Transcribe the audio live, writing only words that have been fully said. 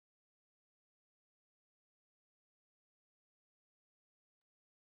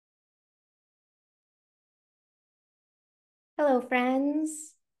Hello,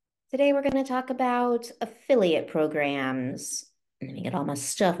 friends. Today we're going to talk about affiliate programs. Let me get all my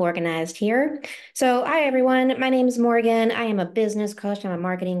stuff organized here. So, hi everyone. My name is Morgan. I am a business coach. I'm a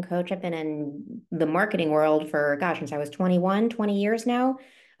marketing coach. I've been in the marketing world for, gosh, since I was 21, 20 years now.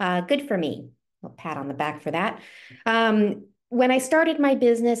 Good for me. A pat on the back for that. When I started my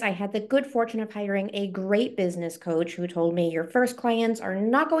business, I had the good fortune of hiring a great business coach who told me your first clients are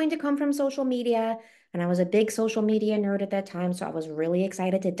not going to come from social media. And I was a big social media nerd at that time, so I was really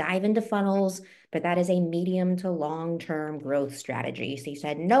excited to dive into funnels, but that is a medium to long-term growth strategy. So he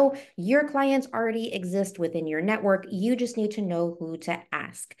said, no, your clients already exist within your network. You just need to know who to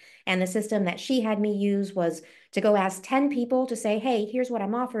ask. And the system that she had me use was to go ask 10 people to say, hey, here's what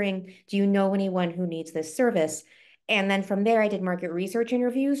I'm offering. Do you know anyone who needs this service? And then from there, I did market research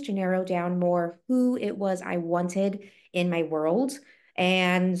interviews to narrow down more who it was I wanted in my world.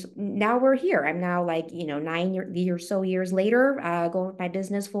 And now we're here. I'm now like, 9 or so years later, going with my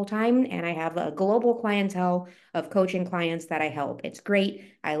business full time. And I have a global clientele of coaching clients that I help. It's great.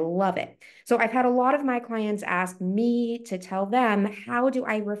 I love it. So I've had a lot of my clients ask me to tell them, how do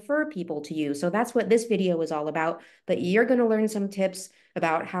I refer people to you? So that's what this video is all about. But you're going to learn some tips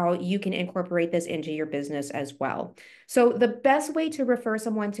about how you can incorporate this into your business as well. So the best way to refer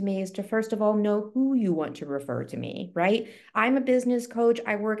someone to me is to first of all know who you want to refer to me, right? I'm a business coach.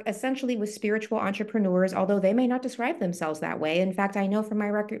 I work essentially with spiritual entrepreneurs, although they may not describe themselves that way. In fact, I know from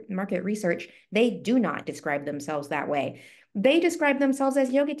my market research, they do not describe themselves that way. They describe themselves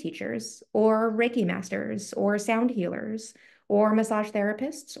as yoga teachers or Reiki masters or sound healers or massage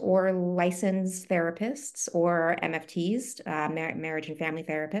therapists or licensed therapists or MFTs, marriage and family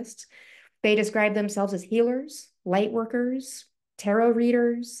therapists. They describe themselves as healers, light workers, tarot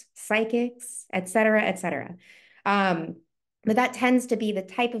readers, psychics, et cetera, et cetera. Um, but that tends to be the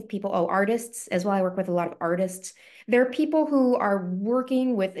type of people. Oh, artists as well. I work with a lot of artists. They're people who are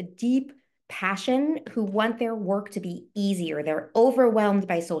working with a deep passion, who want their work to be easier. They're overwhelmed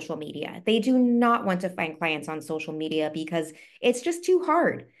by social media. They do not want to find clients on social media because it's just too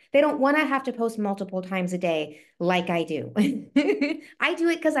hard. They don't want to have to post multiple times a day like I do. I do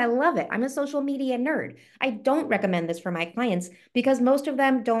it because I love it. I'm a social media nerd. I don't recommend this for my clients because most of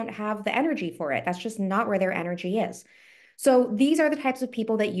them don't have the energy for it. That's just not where their energy is. So these are the types of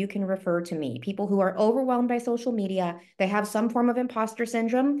people that you can refer to me. People who are overwhelmed by social media. They have some form of imposter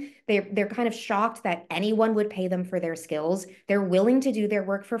syndrome. They're kind of shocked that anyone would pay them for their skills. They're willing to do their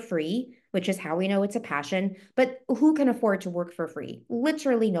work for free, which is how we know it's a passion. But who can afford to work for free?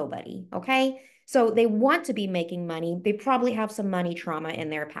 Literally nobody. Okay. So they want to be making money. They probably have some money trauma in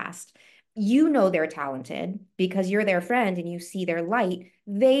their past. You know they're talented because you're their friend and you see their light.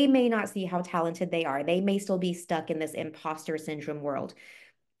 They may not see how talented they are. They may still be stuck in this imposter syndrome world.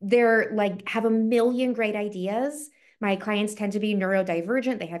 They're like have a million great ideas. My clients tend to be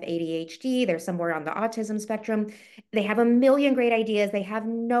neurodivergent. They have ADHD. They're somewhere on the autism spectrum. They have a million great ideas. They have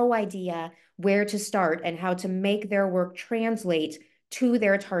no idea where to start and how to make their work translate to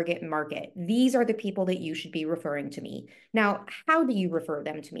their target market. These are the people that you should be referring to me. Now, how do you refer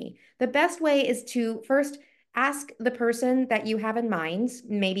them to me? The best way is to first ask the person that you have in mind.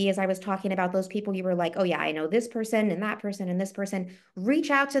 Maybe as I was talking about those people, you were like, oh, yeah, I know this person and that person and this person. Reach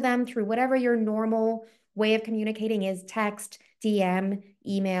out to them through whatever your normal way of communicating is text, DM,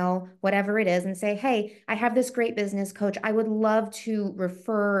 email, whatever it is, and say, hey, I have this great business coach. I would love to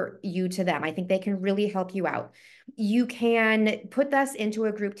refer you to them. I think they can really help you out. You can put us into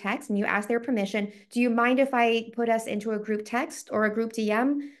a group text and you ask their permission. Do you mind if I put us into a group text or a group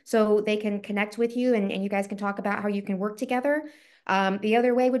DM so they can connect with you and you guys can talk about how you can work together? The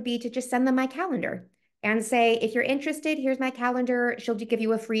other way would be to just send them my calendar and say, if you're interested, here's my calendar. She'll give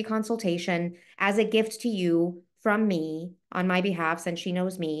you a free consultation as a gift to you from me on my behalf, since she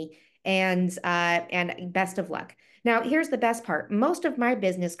knows me. And best of luck. Now, here's the best part. Most of my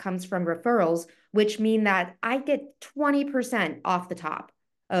business comes from referrals, which mean that I get 20% off the top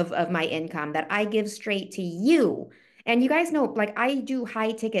of my income that I give straight to you. And you guys know, like, I do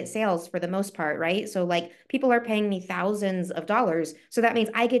high ticket sales for the most part, right? So, like, people are paying me thousands of dollars. So that means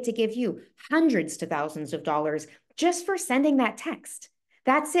I get to give you hundreds to thousands of dollars just for sending that text.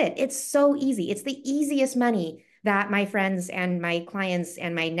 That's it. It's so easy. It's the easiest money that my friends and my clients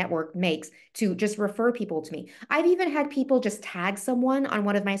and my network makes to just refer people to me. I've even had people just tag someone on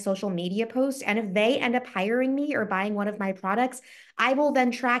one of my social media posts. And if they end up hiring me or buying one of my products, I will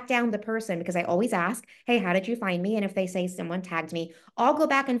then track down the person because I always ask, hey, how did you find me? And if they say someone tagged me, I'll go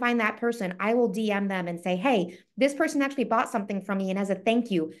back and find that person. I will DM them and say, hey, this person actually bought something from me. And as a thank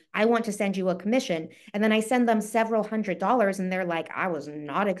you, I want to send you a commission. And then I send them several $100s and they're like, I was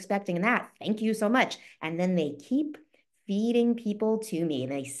not expecting that. Thank you so much. And then they keep feeding people to me.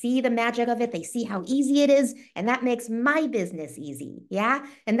 They see the magic of it, they see how easy it is, and that makes my business easy. Yeah.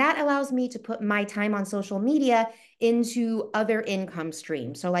 And that allows me to put my time on social media into other income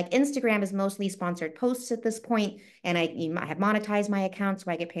streams. So, like Instagram is mostly sponsored posts at this point, and I have monetized my account,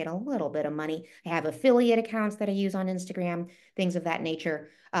 so I get paid a little bit of money. I have affiliate accounts that I use on Instagram, things of that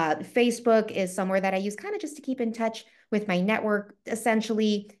nature. Facebook is somewhere that I use kind of just to keep in touch with my network.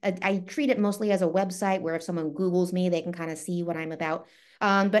 Essentially, I treat it mostly as a website where if someone Googles me, they can kind of see what I'm about.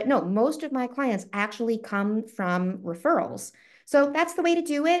 But no, most of my clients actually come from referrals. So that's the way to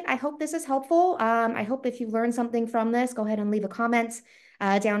do it. I hope this is helpful. I hope if you learned something from this, go ahead and leave a comment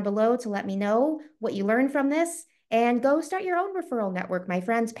down below to let me know what you learned from this. And go start your own referral network, my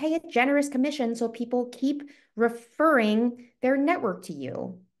friends. Pay a generous commission so people keep referring their network to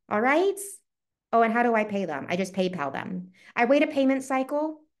you. All right? Oh, and how do I pay them? I just PayPal them. I wait a payment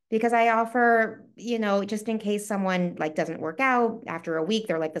cycle because I offer, just in case someone like doesn't work out after a week,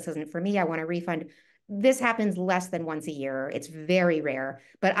 they're like, this isn't for me. I want a refund. This happens less than once a year. It's very rare,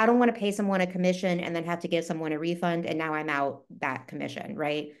 but I don't want to pay someone a commission and then have to give someone a refund. And now I'm out that commission,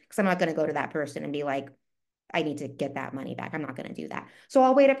 right? Because I'm not going to go to that person and be like, I need to get that money back. I'm not going to do that. So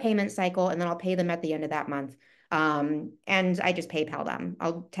I'll wait a payment cycle and then I'll pay them at the end of that month. And I just PayPal them.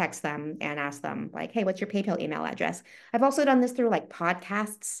 I'll text them and ask them like, hey, what's your PayPal email address? I've also done this through like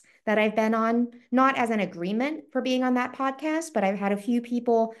podcasts that I've been on, not as an agreement for being on that podcast, but I've had a few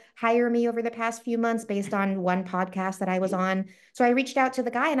people hire me over the past few months based on one podcast that I was on. So I reached out to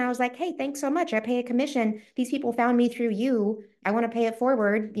the guy and I was like, hey, thanks so much. I pay a commission. These people found me through you. I want to pay it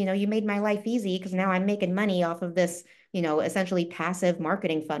forward. You made my life easy because now I'm making money off of this, essentially passive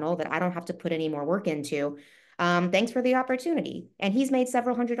marketing funnel that I don't have to put any more work into. Thanks for the opportunity. And he's made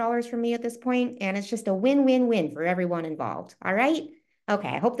several $100s from me at this point, and it's just a win-win-win for everyone involved. All right? Okay,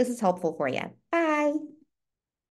 I hope this is helpful for you.